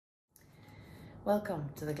Welcome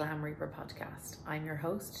to the Glam Reaper podcast. I'm your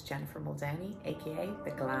host, Jennifer Muldowney, aka the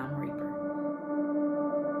Glam Reaper.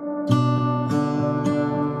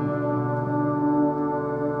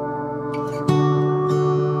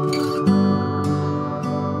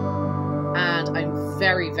 And I'm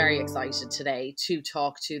very excited today to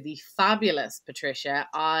talk to the fabulous Patricia.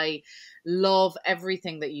 I love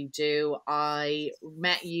everything that you do. I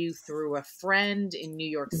met you through a friend in New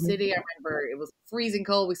York City. I remember it was freezing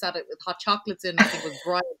cold. We sat with hot chocolates in, I think it was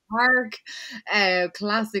Bryant Park,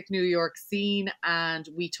 classic New York scene. And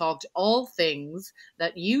we talked all things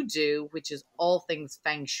that you do, which is all things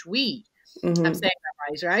Feng Shui. I'm saying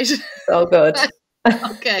that right? So good.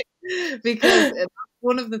 Okay. Because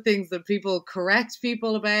one of the things that people correct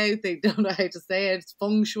people about, they don't know how to say it. It's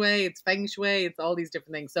feng shui, it's feng shui, it's all these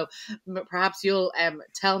different things. So perhaps you'll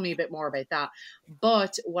tell me a bit more about that.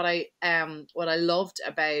 But what I loved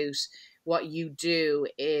about what you do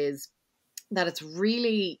is that it's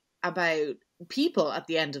really about people at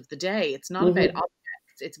the end of the day. It's not about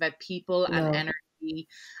objects, it's about people and energy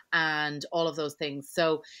and all of those things.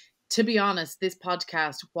 So to be honest, this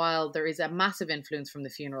podcast, while there is a massive influence from the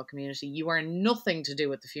funeral community, you are nothing to do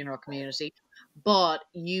with the funeral community, but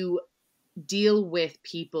you deal with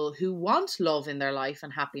people who want love in their life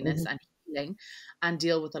and happiness and healing and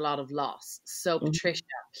deal with a lot of loss. So Patricia,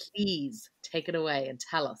 please take it away and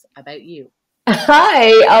tell us about you.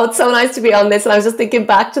 Hi. Oh, it's so nice to be on this. And I was just thinking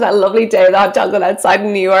back to that lovely day, the hot chocolate outside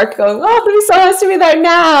in New York, going, oh, it'd be so nice to be there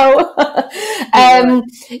now.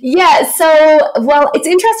 Well, it's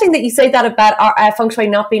interesting that you say that about our Feng Shui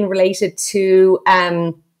not being related to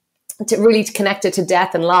really connected to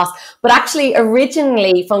death and loss. But actually,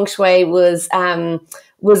 originally, Feng Shui was kind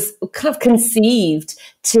of conceived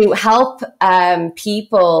to help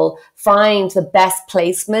people find the best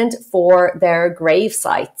placement for their grave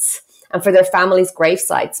sites and for their family's grave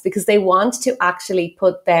sites, because they want to actually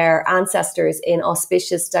put their ancestors in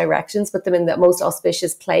auspicious directions, put them in the most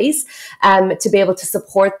auspicious place, to be able to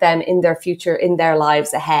support them in their future, in their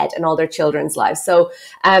lives ahead and all their children's lives. So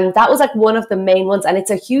that was like one of the main ones. And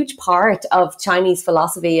it's a huge part of Chinese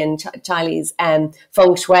philosophy and Chinese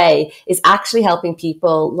feng shui is actually helping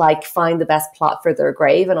people like find the best plot for their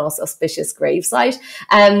grave and also auspicious grave site.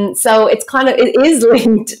 So it's kind of, it is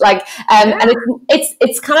linked, like, and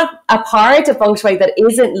it's kind of a part of feng shui that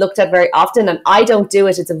isn't looked at very often, and I don't do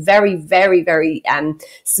it. It's a very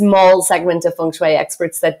small segment of feng shui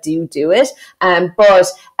experts that do it, but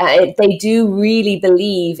they do really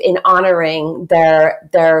believe in honoring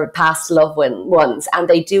their past loved ones, and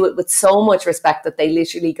they do it with so much respect that they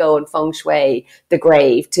literally go and feng shui the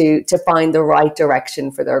grave to find the right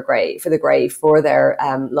direction for their grave, for their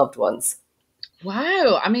loved ones.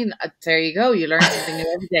 Wow. I mean, there you go. You learn something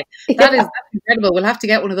new every day. That's incredible. We'll have to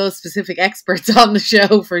get one of those specific experts on the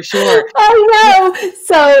show for sure. I know.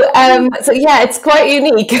 So yeah, it's quite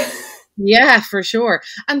unique. Yeah, for sure.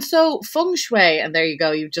 And so feng shui, and there you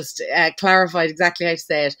go. You just clarified exactly how to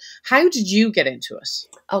say it. How did you get into it?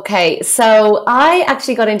 Okay, so I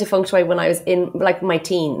actually got into feng shui when I was in like my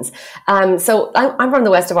teens. So I'm from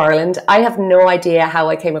the west of Ireland. I have no idea how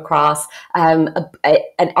I came across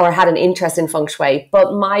or had an interest in feng shui.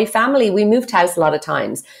 But my family, we moved house a lot of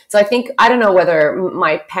times. So I don't know whether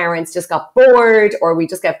my parents just got bored or we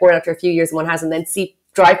just get bored after a few years in one house and then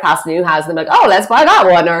drive past a new house and they're like, oh, let's buy that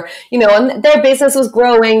one. Or, and their business was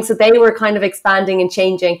growing. So they were kind of expanding and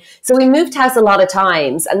changing. So we moved house a lot of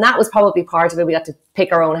times. And that was probably part of it. We got to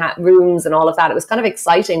pick our own rooms and all of that. It was kind of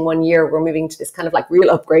exciting. One year we're moving to this kind of like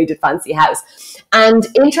real upgraded fancy house. And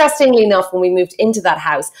interestingly enough, when we moved into that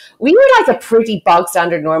house, we were like a pretty bog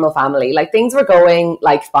standard normal family. Like things were going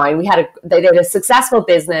like fine. They had a successful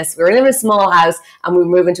business. We were in a small house and we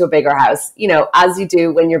moved into a bigger house, as you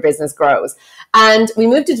do when your business grows. And we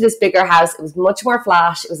moved into this bigger house. It was much more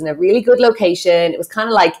flash. It was in a really good location. It was kind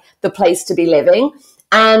of like the place to be living.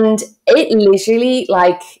 And it literally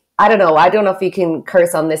I don't know if you can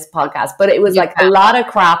curse on this podcast, but it was like a lot of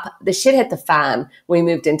crap. The shit hit the fan when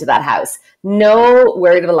we moved into that house. No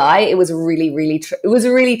word of a lie. It was a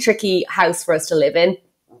really tricky house for us to live in.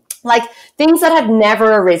 Like things that had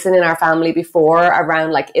never arisen in our family before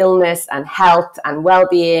around like illness and health and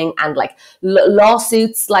well-being and like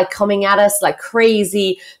lawsuits like coming at us like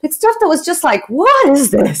crazy. Like stuff that was just like, what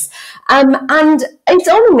is this? And it's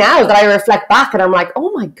only now that I reflect back and I'm like,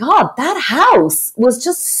 oh my God, that house was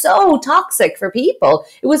just so toxic for people.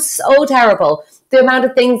 It was so terrible. the amount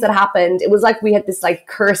of things that happened. It was like we had this like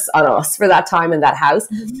curse on us for that time in that house.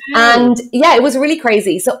 And yeah, it was really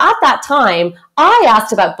crazy. So at that time, I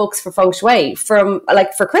asked about books for Feng Shui for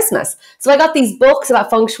Christmas. So I got these books about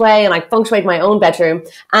Feng Shui, and I Feng Shuied my own bedroom.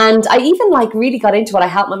 And I even like really got into it.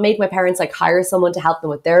 I made my parents like hire someone to help them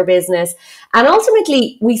with their business. And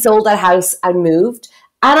ultimately we sold that house and moved.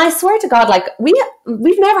 And I swear to God, like we've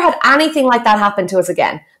never had anything like that happen to us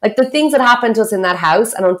again. Like the things that happened to us in that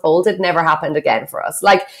house and unfolded never happened again for us.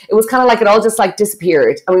 Like it was kind of like it all just like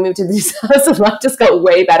disappeared, and we moved to this house and life just got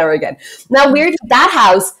way better again. Now, weirdly, that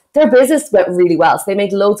house, their business went really well. So they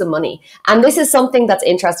made loads of money. And this is something that's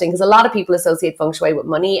interesting because a lot of people associate Feng Shui with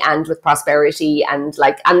money and with prosperity. And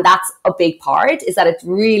that's a big part, is that it's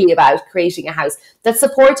really about creating a house that's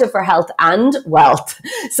supportive for health and wealth.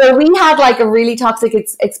 So we had like a really toxic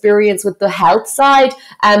experience with the health side,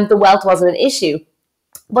 and the wealth wasn't an issue.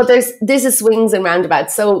 But this is swings and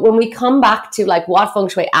roundabouts. So when we come back to like what Feng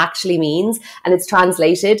Shui actually means, and it's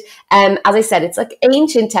translated, as I said, it's like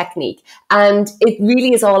ancient technique, and it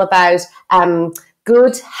really is all about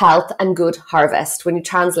good health and good harvest when you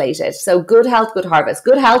translate it. So good health, good harvest.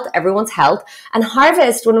 Good health, everyone's health. And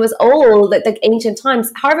harvest, when it was old, like ancient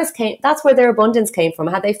times, harvest came, that's where their abundance came from.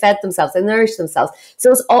 Had they fed themselves, they nourished themselves.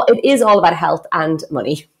 So it is all about health and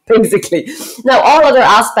money, basically. Now, all other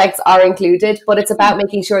aspects are included, but it's about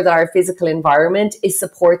making sure that our physical environment is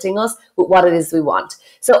supporting us with what it is we want.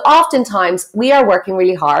 So oftentimes we are working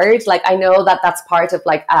really hard. Like I know that that's part of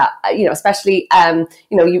like, especially,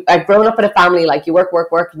 I've grown up in a family, like you work,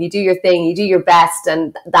 and you do your thing, you do your best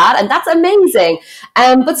and that's amazing.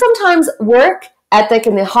 But sometimes work ethic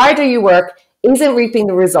and the harder you work isn't reaping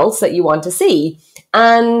the results that you want to see.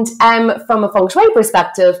 And from a Feng Shui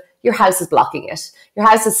perspective, your house is blocking it. Your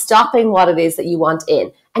house is stopping what it is that you want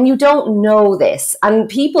in. And you don't know this. And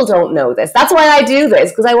people don't know this. That's why I do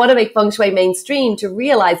this, because I want to make Feng Shui mainstream, to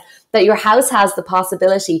realize that your house has the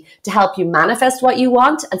possibility to help you manifest what you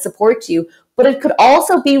want and support you. But it could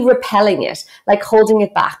also be repelling it, like holding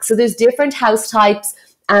it back. So there's different house types.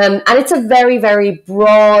 And it's a very, very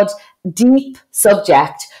broad, deep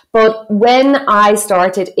subject. But when I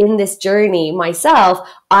started in this journey myself,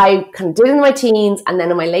 I kind of did it in my teens, and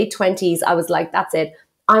then in my late 20s, I was like, that's it.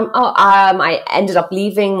 I ended up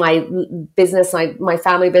leaving my business, my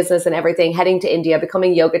family business and everything, heading to India,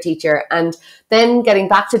 becoming a yoga teacher, and then getting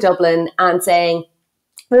back to Dublin and saying,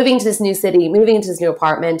 moving to this new city, moving into this new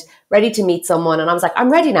apartment, ready to meet someone. And I was like,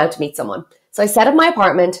 I'm ready now to meet someone. So I set up my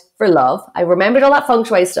apartment for love. I remembered all that Feng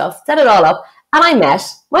Shui stuff, set it all up, and I met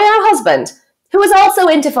my own husband, who was also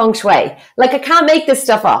into Feng Shui. Like, I can't make this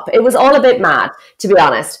stuff up. It was all a bit mad, to be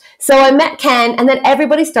honest. So I met Ken, and then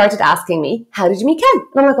everybody started asking me, how did you meet Ken?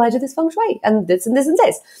 And I'm like, well, I did this Feng Shui, and this and this and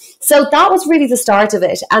this. So that was really the start of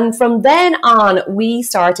it. And from then on, we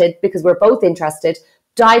started, because we're both interested,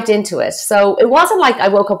 dived into it. So it wasn't like I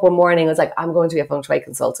woke up one morning and was like, I'm going to be a Feng Shui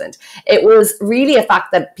consultant. It was really a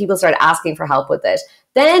fact that people started asking for help with it.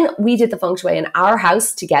 Then we did the Feng Shui in our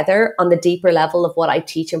house together on the deeper level of what I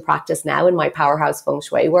teach and practice now in my powerhouse Feng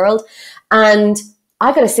Shui world. And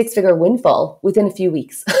I got a 6-figure windfall within a few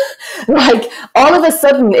weeks. Like, all of a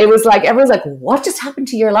sudden, it was like, everyone's like, what just happened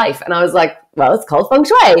to your life? And I was like, well, it's called Feng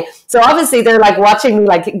Shui. So obviously they're like watching me,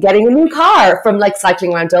 like getting a new car, from like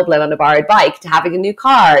cycling around Dublin on a borrowed bike to having a new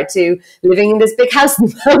car to living in this big house in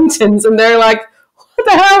the mountains. And they're like, what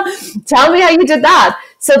the hell? Tell me how you did that.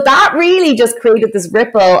 So that really just created this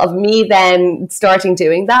ripple of me then starting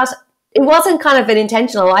doing that. It wasn't kind of an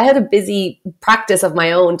intentional. I had a busy practice of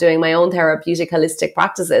my own, doing my own therapeutic holistic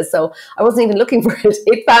practices. So I wasn't even looking for it.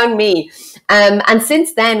 It found me. And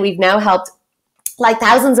since then, we've now helped like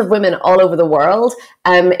thousands of women all over the world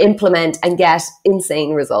implement and get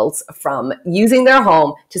insane results from using their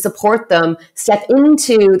home to support them step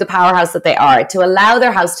into the powerhouse that they are, to allow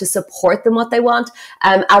their house to support them what they want,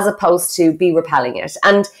 as opposed to be repelling it.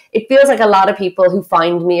 And it feels like a lot of people who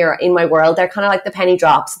find me or in my world, they're kind of like the penny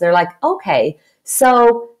drops. They're like, okay,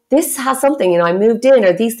 so this has something, I moved in,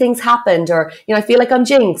 or these things happened, or, I feel like I'm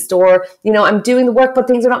jinxed, or, I'm doing the work, but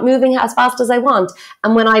things are not moving as fast as I want.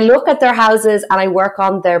 And when I look at their houses and I work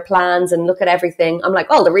on their plans and look at everything, I'm like,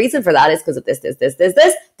 oh, the reason for that is because of this.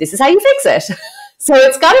 This is how you fix it. So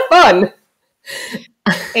it's kind of fun.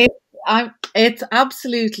 It's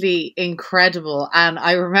absolutely incredible. And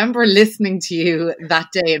I remember listening to you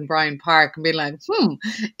that day in Bryant Park and being like,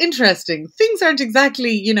 interesting. Things aren't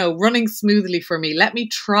exactly, running smoothly for me. Let me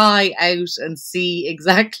try out and see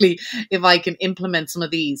exactly if I can implement some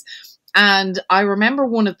of these. And I remember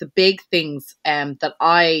one of the big things that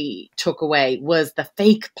I took away was the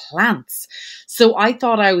fake plants. So I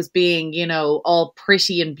thought I was being, all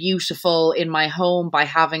pretty and beautiful in my home by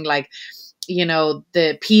having like, you know,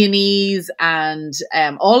 the peonies and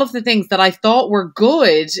all of the things that I thought were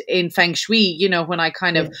good in Feng Shui, you know, when I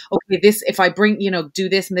kind of, okay, this, if I bring, you know, do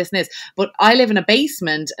this and this and this, but I live in a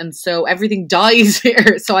basement and so everything dies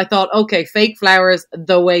here. So I thought, okay, fake flowers,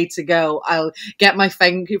 the way to go. I'll get my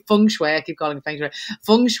feng shui, I keep calling it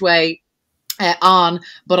feng shui on,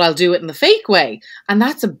 but I'll do it in the fake way. And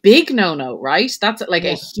that's a big no-no, right? That's like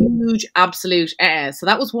a huge absolute so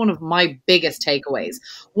that was one of my biggest takeaways.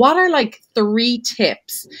 What are like 3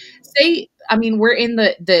 tips? Say, I mean, we're in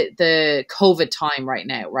the COVID time right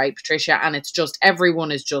now, right, Patricia? And it's just,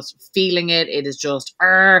 everyone is just feeling it. It is just,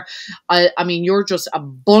 I mean, you're just a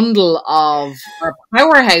bundle of a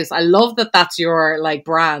powerhouse. I love that that's your like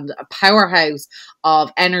brand, a powerhouse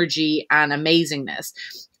of energy and amazingness.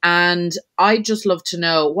 And I just love to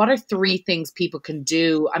know, what are 3 things people can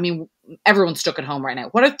do? I mean, everyone's stuck at home right now.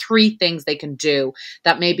 What are 3 things they can do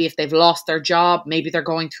that maybe if they've lost their job, maybe they're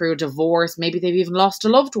going through a divorce, maybe they've even lost a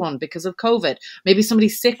loved one because of COVID, maybe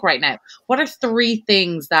somebody's sick right now. What are 3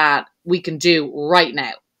 things that we can do right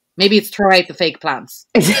now? Maybe it's throw out the fake plants.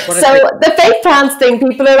 So the fake plants thing,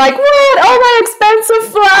 people are like, what? Oh, my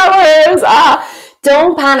expensive flowers.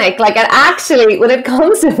 Don't panic. Like, and actually, when it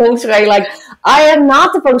comes to feng shui, like, I am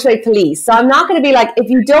not the feng shui police. So I'm not going to be like, if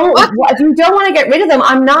you don't want to get rid of them,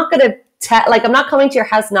 I'm not going to I'm not coming to your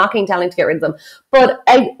house knocking, telling to get rid of them. But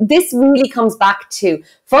this really comes back to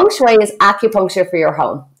feng shui is acupuncture for your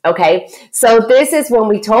home. Okay. So this is when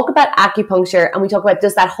we talk about acupuncture and we talk about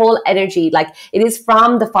just that whole energy, like it is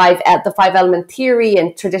from the five element theory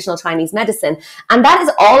and traditional Chinese medicine. And that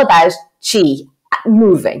is all about qi,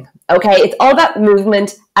 moving. Okay, it's all about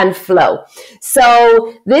movement and flow.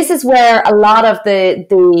 So this is where a lot of the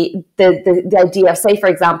idea of, say, for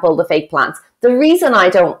example, the fake plants. The reason I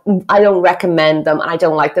don't recommend them and I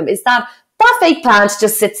don't like them is that fake plant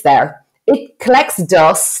just sits there. It collects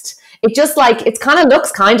dust. It just like, it kind of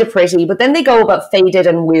looks kind of pretty, but then they go about faded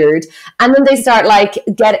and weird. And then they start like,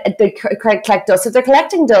 they collect dust. If they're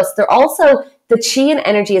collecting dust, they're also, the chi and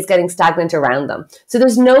energy is getting stagnant around them. So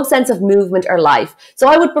there's no sense of movement or life. So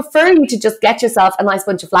I would prefer you to just get yourself a nice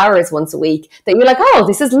bunch of flowers once a week that you're like, oh,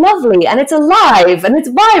 this is lovely and it's alive and it's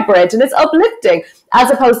vibrant and it's uplifting, as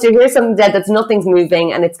opposed to here's something dead that's nothing's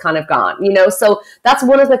moving and it's kind of gone, you know? So that's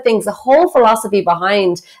one of the things, the whole philosophy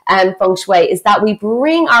behind feng shui is that we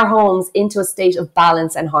bring our homes into a state of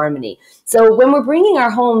balance and harmony. So when we're bringing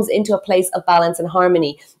our homes into a place of balance and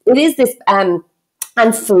harmony, it is this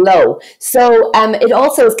and flow. So it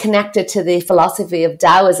also is connected to the philosophy of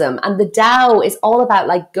Taoism, and the Tao is all about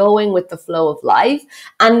like going with the flow of life.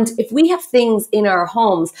 And if we have things in our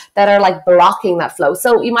homes that are like blocking that flow,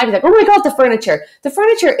 so you might be like, oh my God, the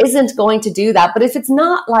furniture isn't going to do that. But if it's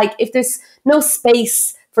not like, if there's no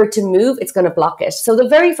space for it to move, it's going to block it. So the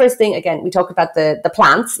very first thing, again, we talk about the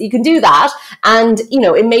plants. You can do that. And, you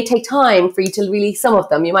know, it may take time for you to release some of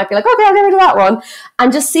them. You might be like, okay, I'll get rid of that one.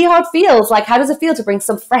 And just see how it feels. Like, how does it feel to bring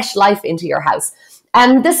some fresh life into your house?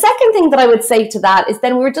 And the second thing that I would say to that is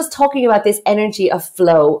then we were just talking about this energy of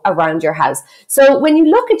flow around your house. So when you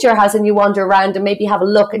look at your house and you wander around and maybe have a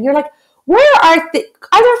look and you're like, where are there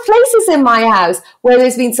places in my house where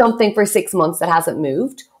there's been something for 6 months that hasn't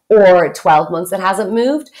moved? Or 12 months that hasn't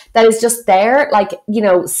moved, that is just there, like, you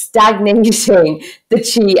know, stagnating the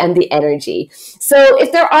chi and the energy. So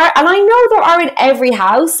if there are, and I know there are in every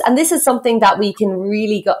house, and this is something that we can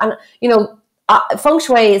really go, and, you know, feng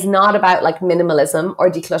shui is not about like minimalism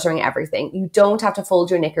or decluttering everything. You don't have to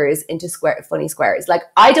fold your knickers into funny squares. Like,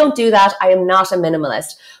 I don't do that. I am not a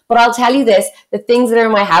minimalist. But I'll tell you this, the things that are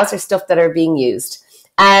in my house are stuff that are being used.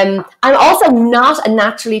 I'm also not a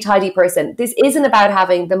naturally tidy person. This isn't about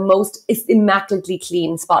having the most immaculately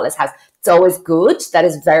clean, spotless house. It's always good.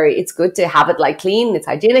 It's good to have it like clean. It's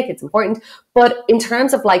hygienic. It's important. But in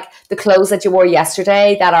terms of like the clothes that you wore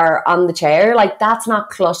yesterday that are on the chair, like that's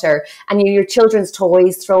not clutter. And your children's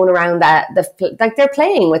toys thrown around like they're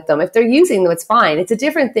playing with them. If they're using them, it's fine. It's a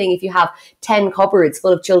different thing if you have 10 cupboards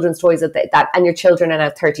full of children's toys and your children are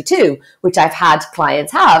now 32, which I've had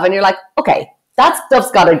clients have. And you're like, okay, that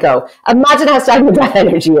stuff's got to go. Imagine how stagnant that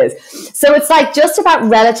energy is. So it's like just about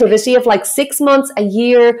relativity of like 6 months, a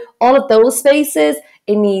year, all of those spaces,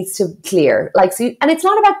 it needs to clear. Like, so, and it's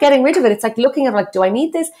not about getting rid of it. It's like looking at like, do I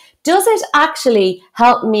need this? Does it actually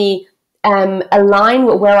help me align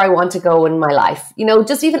with where I want to go in my life? You know,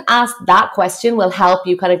 just even ask that question will help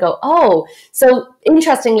you kind of go, oh, so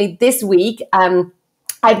interestingly, this week,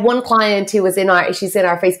 I had one client who was she's in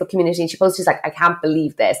our Facebook community, and she posted, she's like, I can't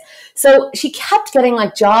believe this. So she kept getting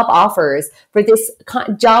like job offers for this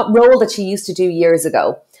job role that she used to do years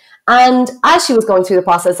ago. And as she was going through the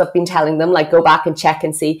process of being telling them, like, go back and check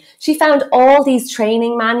and see, she found all these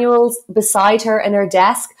training manuals beside her in her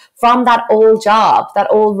desk from that old job, that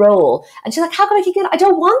old role. And she's like, how can I keep it? I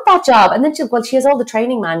don't want that job. And then she has all the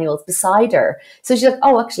training manuals beside her. So she's like,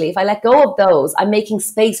 oh, actually, if I let go of those, I'm making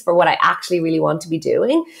space for what I actually really want to be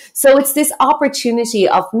doing. So it's this opportunity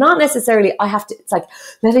of not necessarily, it's like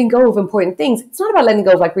letting go of important things. It's not about letting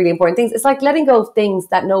go of like really important things. It's like letting go of things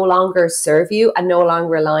that no longer serve you and no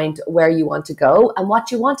longer align to where you want to go and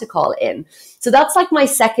what you want to call in. So that's like my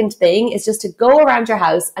second thing, is just to go around your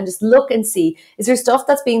house and just look and see, is there stuff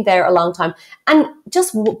that's been there a long time? And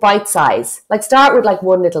just bite size, like start with like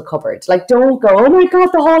one little cupboard. Like don't go, oh my God,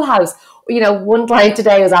 the whole house. You know, one client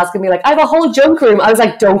today was asking me like, I have a whole junk room. I was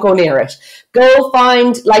like, don't go near it. Go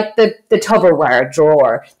find like the Tupperware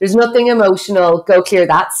drawer. There's nothing emotional. Go clear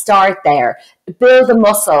that. Start there. Build a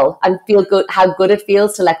muscle and feel good. How good it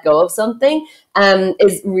feels to let go of something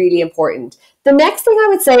is really important. The next thing I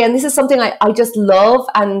would say, and this is something I just love,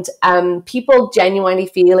 and people genuinely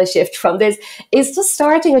feel a shift from this, is just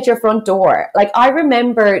starting at your front door. Like I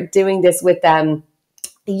remember doing this with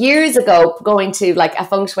years ago, going to like a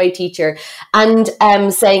Feng Shui teacher and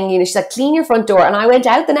saying, you know, she's like, clean your front door. And I went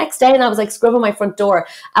out the next day and I was like scrubbing my front door.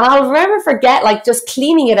 And I'll never forget like just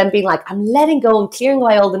cleaning it and being like, I'm letting go and clearing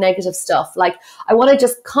away all the negative stuff. Like I want to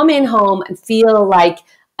just come in home and feel like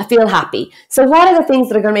I feel happy. So what are the things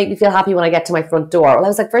that are going to make me feel happy when I get to my front door? Well, I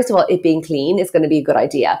was like, first of all, it being clean is going to be a good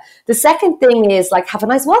idea. The second thing is like, have a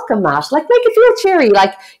nice welcome mat, like make it feel cheery.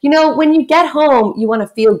 Like, you know, when you get home, you want to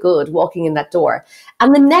feel good walking in that door.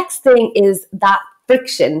 And the next thing is that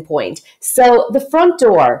friction point. So the front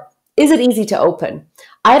door, is it easy to open?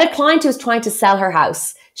 I had a client who was trying to sell her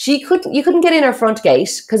house. You couldn't get in her front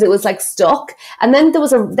gate because it was like stuck. And then there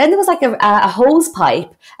was like a hose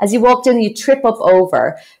pipe. As you walked in, you trip up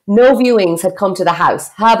over. No viewings had come to the house.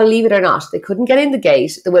 Believe it or not, they couldn't get in the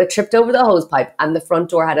gate. They would have tripped over the hose pipe, and the front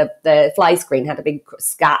door the fly screen had a big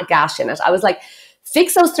gash in it. I was like,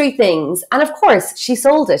 fix those three things. And of course, she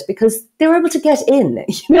sold it because they were able to get in.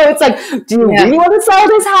 You know, it's like, do you really want to sell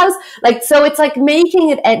this house? Like, so it's like making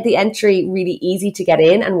it the entry really easy to get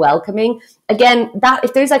in and welcoming. Again, that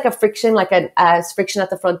if there's like a friction, like a friction at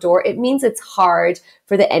the front door, it means it's hard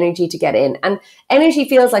for the energy to get in. And energy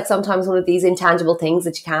feels like sometimes one of these intangible things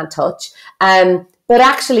that you can't touch. But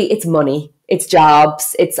actually, it's money. It's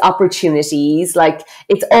jobs, it's opportunities, like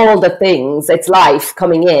it's all the things, it's life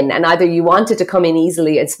coming in, and either you want it to come in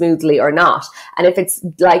easily and smoothly or not. And if it's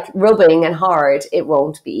like rubbing and hard, it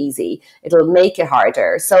won't be easy. It'll make it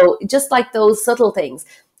harder. So just like those subtle things,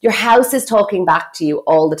 your house is talking back to you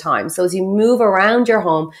all the time. So as you move around your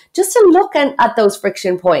home, just to look at those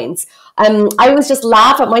friction points. I was just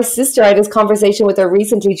laughing at my sister. I had this conversation with her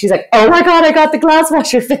recently. She's like, oh my God, I got the glass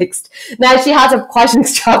washer fixed. Now she has quite an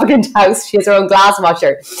extravagant house. She has her own glass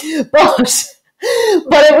washer. But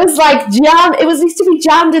it was like jammed. It used to be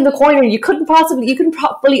jammed in the corner. You couldn't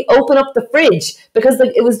properly open up the fridge because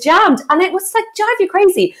it was jammed. And it was like, drive you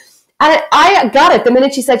crazy. And I got it the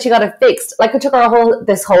minute she said she got it fixed. Like it took her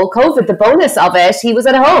this whole COVID, the bonus of it, he was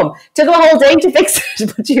at home. It took him a whole day to fix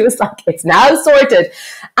it, but she was like, it's now sorted.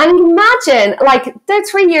 And imagine, like, they're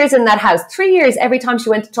 3 years in that house. 3 years every time she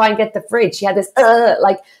went to try and get the fridge, she had this,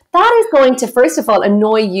 like, that is going to, first of all,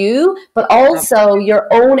 annoy you, but also your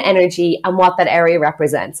own energy and what that area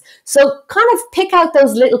represents. So kind of pick out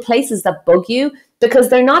those little places that bug you, because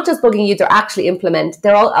they're not just bugging you,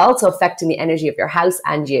 they're also affecting the energy of your house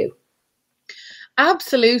and you.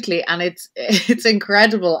 Absolutely. And it's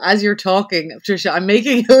incredible. As you're talking, Patricia, I'm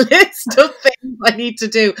making a list of things I need to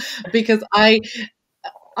do, because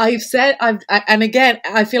and again,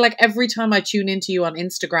 I feel like every time I tune into you on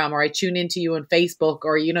Instagram or I tune into you on Facebook,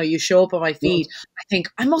 or, you know, you show up on my feed, I think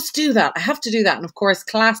I must do that. I have to do that. And of course,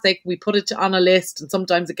 classic, we put it on a list and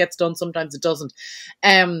sometimes it gets done, sometimes it doesn't.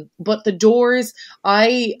 But the doors,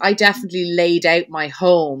 I definitely laid out my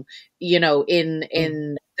home, you know, in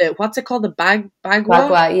the, what's it called? The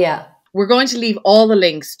bagua? Yeah. We're going to leave all the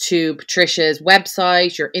links to Patricia's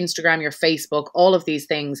website, your Instagram, your Facebook, all of these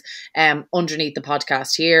things underneath the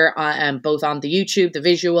podcast here, both on the YouTube, the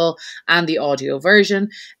visual and the audio version.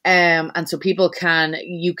 And so people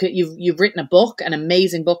you've written a book, an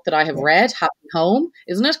amazing book that I have read, Happy Home,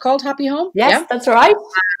 isn't it called Happy Home? Yes, that's right.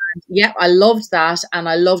 Yeah, I loved that. And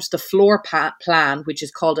I loved the floor plan, which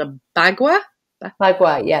is called a bagua.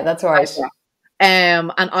 Bagua, yeah, that's right.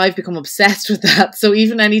 And I've become obsessed with that. So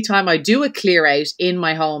even anytime I do a clear out in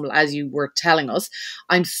my home, as you were telling us,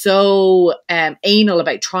 I'm so anal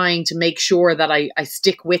about trying to make sure that I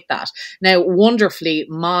stick with that. Now, wonderfully,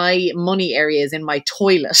 my money area is in my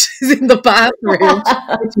toilet, is in the bathroom,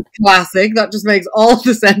 which is classic. That just makes all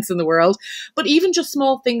the sense in the world. But even just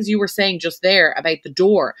small things you were saying just there about the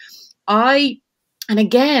door, and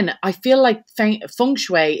again, I feel like Feng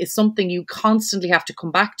Shui is something you constantly have to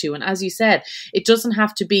come back to. And as you said, it doesn't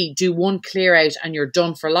have to be do one clear out and you're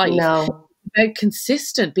done for life. No. About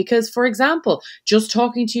consistent, because for example, just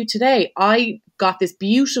talking to you today, I got this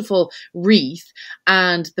beautiful wreath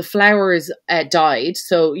and the flowers died,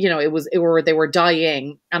 so you know they were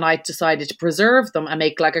dying, and I decided to preserve them and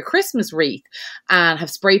make like a Christmas wreath and have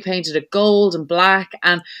spray painted it gold and black.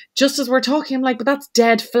 And just as we're talking, I'm like, but that's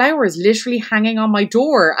dead flowers literally hanging on my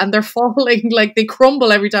door and they're falling, like they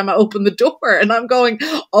crumble every time I open the door, and I'm going,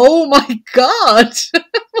 oh my god.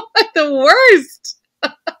 Like the worst.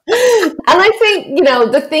 And I think, you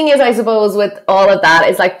know, the thing is, I suppose, with all of that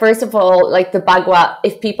is like, first of all, like the Bagua,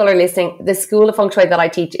 if people are listening, the school of Feng Shui that I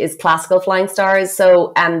teach is classical flying stars.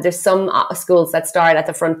 So there's some schools that start at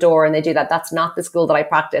the front door and they do that. That's not the school that I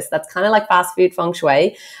practice. That's kind of like fast food Feng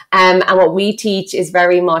Shui. And what we teach is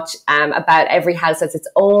very much about every house has its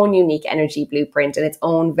own unique energy blueprint and its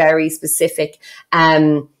own very specific,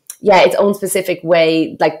 its own specific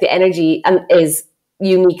way, like the energy is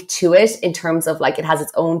unique to it in terms of like it has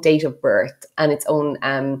its own date of birth and its own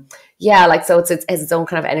so it's its own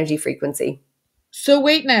kind of energy frequency. So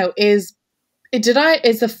wait, now is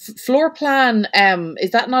the floor plan is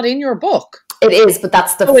that not in your book? It is, but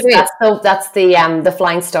that's the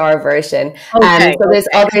flying star version. Okay, so there's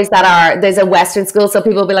others there's a Western school, so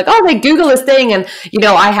people will be like, oh, they Google this thing, and you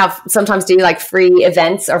know, I have sometimes do like free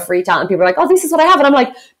events or free talent, and people are like, oh, this is what I have, and I'm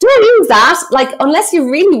like, don't use that, like unless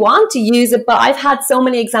you really want to use it. But I've had so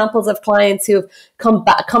many examples of clients who have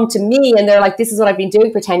come to me and they're like, this is what I've been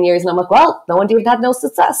doing for 10 years, and I'm like, well, no wonder you've had no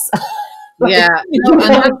success. Yeah.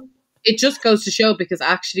 No, it just goes to show, because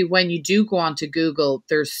actually when you do go on to Google,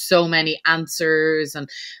 there's so many answers and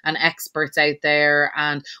experts out there.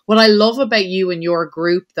 And what I love about you and your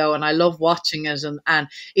group though, and I love watching it, and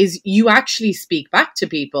is you actually speak back to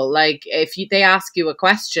people. Like if they ask you a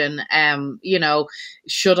question, you know,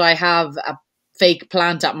 should I have a fake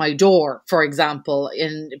plant at my door, for example,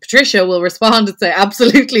 and Patricia will respond and say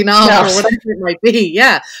absolutely not, or whatever it might be.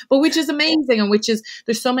 Yeah, but which is amazing, and which is,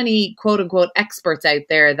 there's so many quote unquote experts out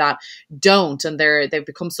there that don't, and they've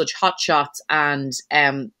become such hot shots, and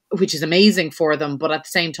which is amazing for them, but at the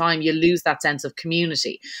same time you lose that sense of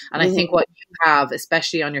community. And I think what you have,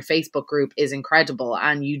 especially on your Facebook group, is incredible,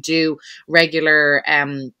 and you do regular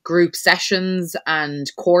group sessions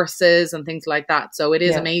and courses and things like that, so it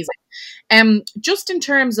is amazing. Just in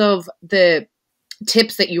terms of the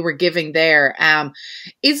tips that you were giving there,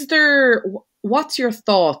 what's your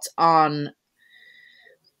thoughts on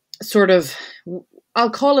sort of, I'll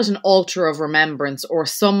call it an altar of remembrance, or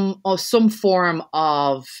some form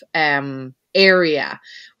of area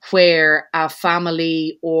where a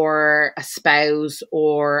family or a spouse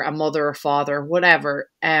or a mother or father, whatever,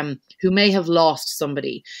 who may have lost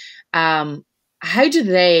somebody, how do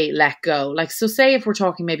they let go? Like, so say if we're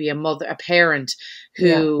talking maybe a parent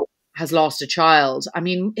who has lost a child. I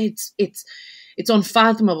mean, it's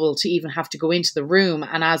unfathomable to even have to go into the room.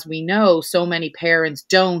 And as we know, so many parents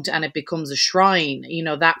don't, and it becomes a shrine. You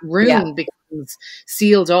know, that room becomes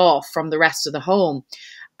sealed off from the rest of the home.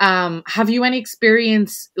 Have you any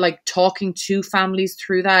experience like talking to families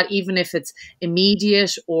through that, even if it's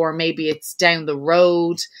immediate or maybe it's down the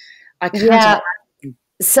road? I can't imagine.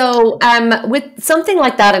 So with something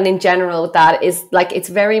like that, and in general with that, is like, it's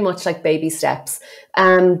very much like baby steps.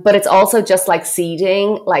 But it's also just like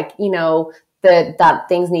seeding, like, you know, that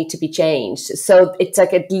things need to be changed. So it's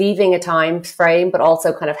like leaving a time frame, but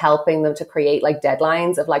also kind of helping them to create like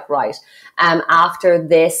deadlines of like, right, after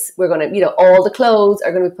this, we're going to, you know, all the clothes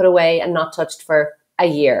are going to be put away and not touched for a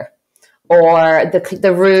year. Or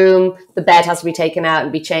the room, the bed has to be taken out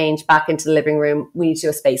and be changed back into the living room. We need to do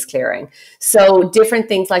a space clearing. So different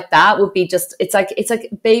things like that would be just, it's like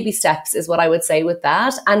baby steps is what I would say with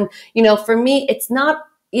that. And, you know, for me, it's not,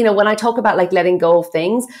 you know, when I talk about like letting go of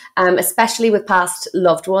things, especially with past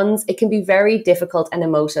loved ones, it can be very difficult and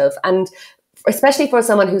emotive. And especially for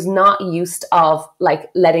someone who's not used of like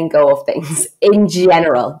letting go of things in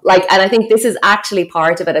general. Like, and I think this is actually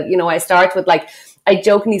part of it. You know, I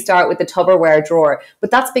jokingly start with the Tupperware drawer,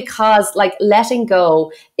 but that's because like letting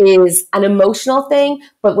go is an emotional thing.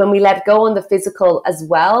 But when we let go on the physical as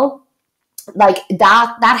well, like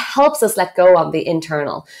that helps us let go of the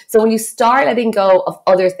internal. So when you start letting go of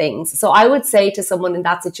other things, so I would say to someone in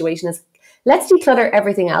that situation is, let's declutter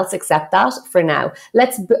everything else except that for now.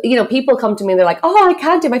 Let's, people come to me and they're like, oh, I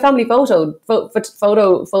can't do my family photos.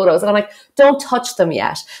 And I'm like, don't touch them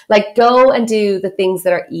yet. Like, go and do the things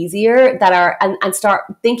that are easier, that are, and start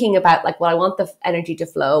thinking about like, well, I want the energy to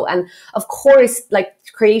flow. And of course, like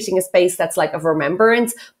creating a space that's like of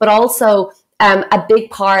remembrance, but also a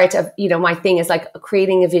big part of, my thing is like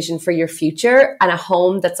creating a vision for your future and a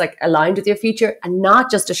home that's like aligned with your future and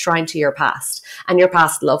not just a shrine to your past and your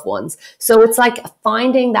past loved ones. So it's like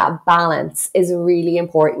finding that balance is really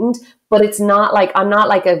important, but it's not like, I'm not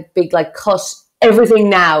like a big, like cut, everything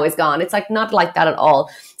now is gone. It's like not like that at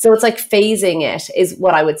all. So it's like phasing it is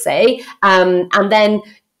what I would say. And then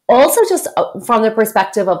also just from the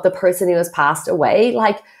perspective of the person who has passed away,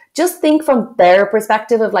 like, just think from their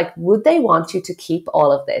perspective of like, would they want you to keep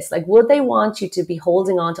all of this? Like, would they want you to be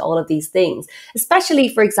holding on to all of these things? Especially,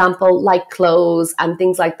 for example, like clothes and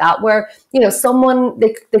things like that, where, someone,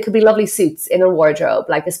 they could be lovely suits in a wardrobe,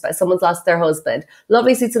 like someone's lost their husband,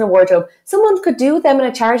 lovely suits in a wardrobe. Someone could do them in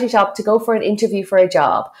a charity shop to go for an interview for a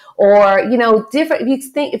job, or, different.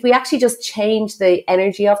 If we actually just change the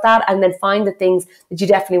energy of that and then find the things that you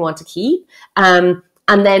definitely want to keep,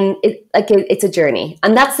 and then it's a journey.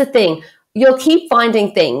 And that's the thing. You'll keep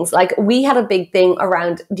finding things. Like, we had a big thing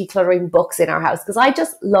around decluttering books in our house because I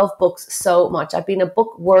just love books so much. I've been a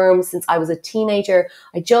bookworm since I was a teenager.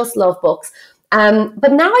 I just love books.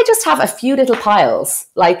 But now I just have a few little piles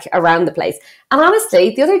like around the place. And honestly,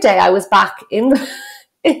 the other day I was back in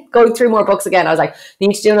going through more books again. I was like,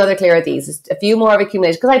 need to do another clear of these. Just a few more have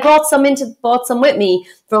accumulated because I brought some with me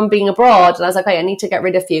from being abroad. And I was like, okay, I need to get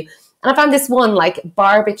rid of a few. And I found this one, like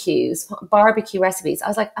barbecue recipes. I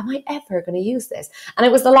was like, am I ever going to use this? And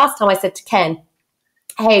it was the last time I said to Ken,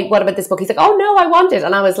 hey, what about this book? He's like, oh no, I want it.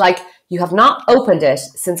 And I was like, you have not opened it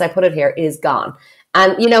since I put it here. It is gone.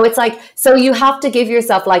 And, it's like, so you have to give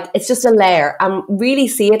yourself like, it's just a layer, and really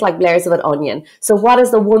see it like layers of an onion. So what is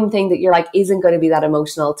the one thing that you're like, isn't going to be that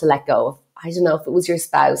emotional to let go of? I don't know if it was your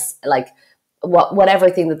spouse, like, whatever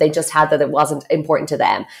thing that they just had that it wasn't important to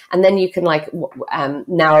them. And then you can like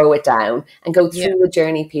narrow it down and go through the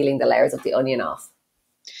journey, peeling the layers of the onion off.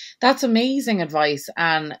 That's amazing advice.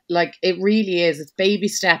 And like, it really is, it's baby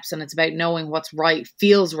steps, and it's about knowing what's right,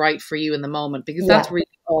 feels right for you in the moment, because that's really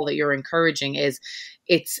all that you're encouraging is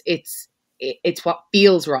it's what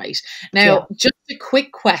feels right. Now, just a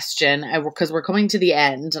quick question, because we're coming to the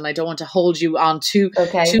end and I don't want to hold you on too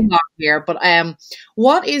long here, but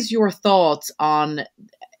what is your thoughts on,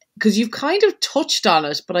 because you've kind of touched on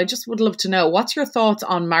it, but I just would love to know, what's your thoughts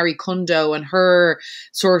on Marie Kondo and her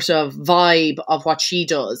sort of vibe of what she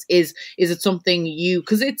does? Is it something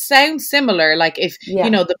because it sounds similar, like if,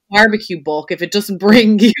 the barbecue book, if it doesn't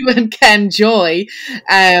bring you and Ken joy,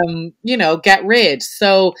 get rid.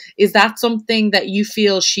 So is that something that you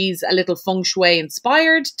feel she's a little Feng Shui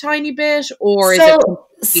inspired tiny bit, or is it?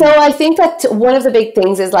 So I think that one of the big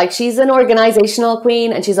things is like, she's an organizational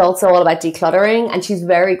queen, and she's also all about decluttering, and she's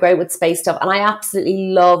very great with space stuff. And I absolutely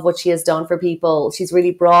love what she has done for people. She's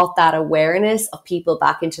really brought that awareness of people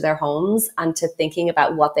back into their homes and to thinking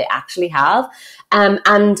about what they actually have.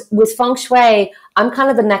 And with Feng Shui, I'm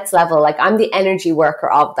kind of the next level. Like, I'm the energy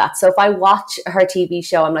worker of that. So if I watch her TV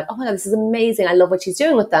show, I'm like, oh my God, this is amazing. I love what she's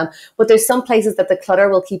doing with them. But there's some places that the clutter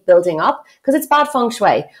will keep building up because it's bad Feng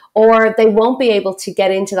Shui, or they won't be able to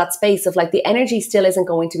get into that space of like, the energy still isn't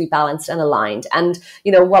going to be balanced and aligned. And,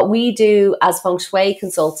 what we do as Feng Shui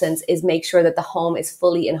consultants is make sure that the home is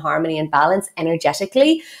fully in harmony and balance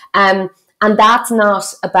energetically. And that's not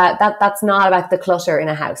about that's not about the clutter in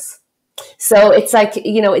a house. So it's like,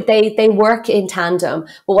 they work in tandem.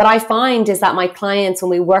 But what I find is that my clients,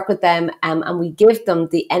 when we work with them and we give them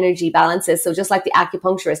the energy balances, so just like the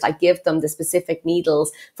acupuncturist, I give them the specific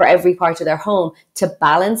needles for every part of their home to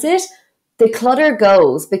balance it, the clutter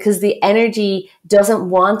goes because the energy doesn't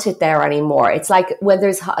want it there anymore. It's like when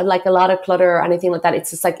there's like a lot of clutter or anything like that, it's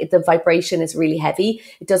just like the vibration is really heavy.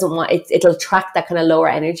 It doesn't want it, it'll attract that kind of lower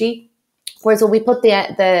energy. Whereas when we put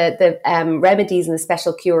the remedies and the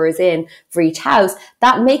special cures in for each house,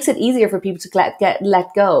 that makes it easier for people to let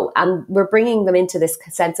go. And we're bringing them into this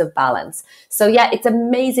sense of balance. So yeah, it's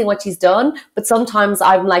amazing what she's done. But sometimes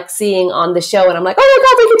I'm like seeing on the show and I'm like, oh my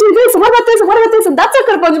God, we can do this. And what about this? And what about this? And that's not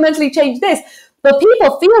going to fundamentally change this. But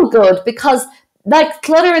people feel good because like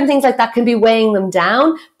clutter and things like that can be weighing them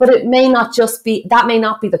down, but it may not just be, that may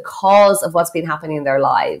not be the cause of what's been happening in their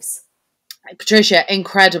lives. Patricia,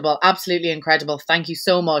 incredible, absolutely incredible. Thank you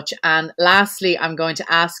so much. And lastly, I'm going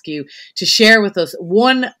to ask you to share with us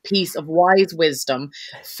one piece of wise wisdom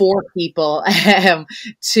for people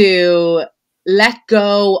to let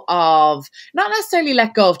go of, not necessarily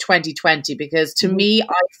let go of 2020, because to me,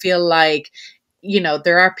 I feel like, you know,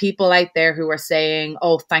 there are people out there who are saying,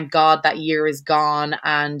 oh, thank God that year is gone.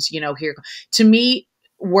 And, you know, here, to me,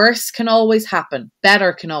 worse can always happen.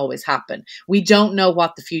 Better can always happen. We don't know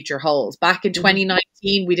what the future holds. Back in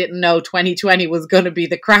 2019, we didn't know 2020 was going to be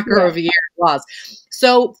the cracker of a year it was.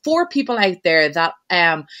 So for people out there that,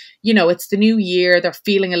 you know, it's the new year, they're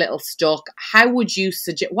feeling a little stuck, how would you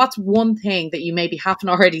suggest, what's one thing that you maybe haven't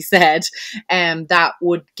already said, that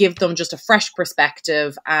would give them just a fresh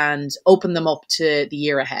perspective and open them up to the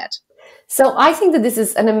year ahead? So I think that this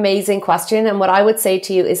is an amazing question. And what I would say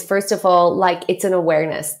to you is, first of all, like, it's an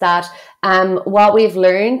awareness that what we've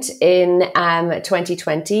learned in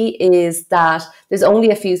 2020 is that there's only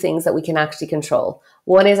a few things that we can actually control.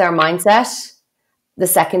 One is our mindset. The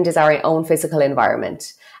second is our own physical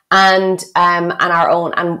environment and our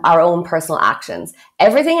own personal actions.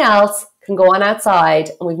 Everything else can go on outside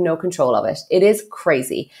and we've no control of it. It is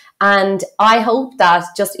crazy. And I hope that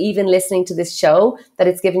just even listening to this show, that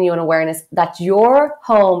it's given you an awareness that your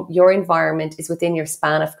home, your environment is within your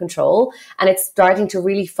span of control. And it's starting to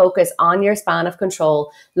really focus on your span of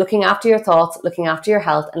control, looking after your thoughts, looking after your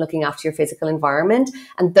health, and looking after your physical environment.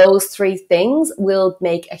 And those three things will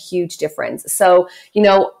make a huge difference. So, you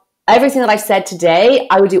know, everything that I've said today,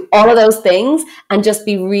 I would do all of those things and just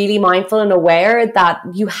be really mindful and aware that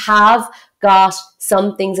you have got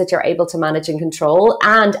some things that you're able to manage and control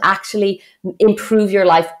and actually improve your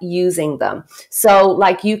life using them. So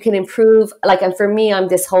like you can improve, like, and for me, I'm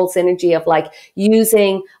this whole synergy of like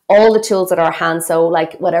using all the tools at our hands. So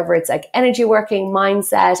like whatever it's like energy working,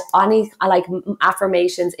 mindset, any like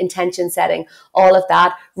affirmations, intention setting, all of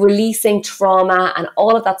that, releasing trauma and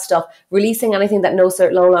all of that stuff, releasing anything that no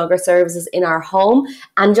longer serves us in our home,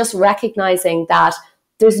 and just recognizing that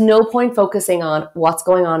there's no point focusing on what's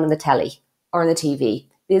going on in the telly or on the TV.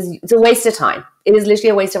 It's a waste of time. It is literally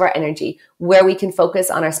a waste of our energy, where we can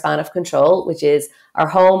focus on our span of control, which is our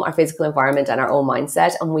home, our physical environment, and our own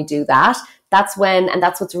mindset. And we do that. That's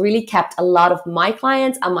what's really kept a lot of my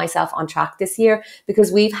clients and myself on track this year,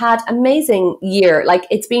 because we've had amazing year. Like,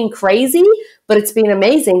 it's been crazy, but it's been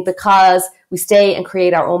amazing because we stay and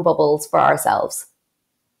create our own bubbles for ourselves.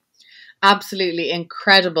 Absolutely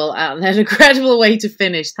incredible, and an incredible way to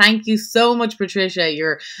finish. Thank you so much, Patricia.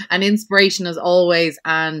 You're an inspiration as always,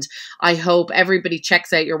 and I hope everybody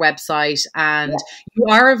checks out your website. And you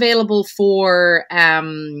are available for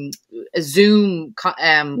Zoom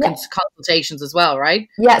consultations as well, right?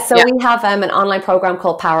 Yeah, so we have an online program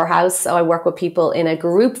called Powerhouse. So I work with people in a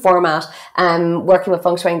group format, working with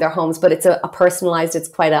Feng Shui in their homes, but it's a personalized, it's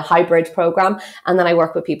quite a hybrid program. And then I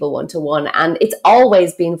work with people one-to-one, and it's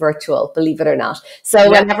always been virtual, believe it or not.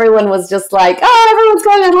 So when everyone was just like, oh, everyone's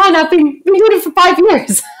going online, I've been doing it for 5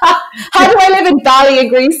 years. How do I live in Bali and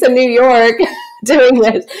Greece and New York doing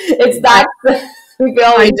it? It's that we can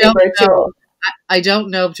always do virtual. I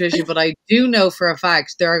don't know, Patricia, but I do know for a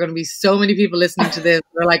fact there are going to be so many people listening to this.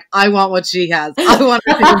 They're like, I want what she has. I want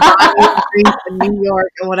to be in New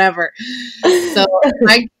York and whatever. So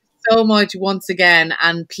thank you so much once again.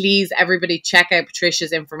 And please, everybody, check out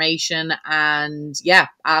Patricia's information and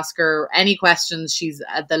ask her any questions. She's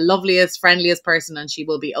the loveliest, friendliest person, and she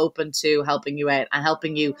will be open to helping you out and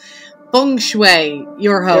helping you feng shui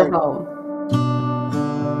your home.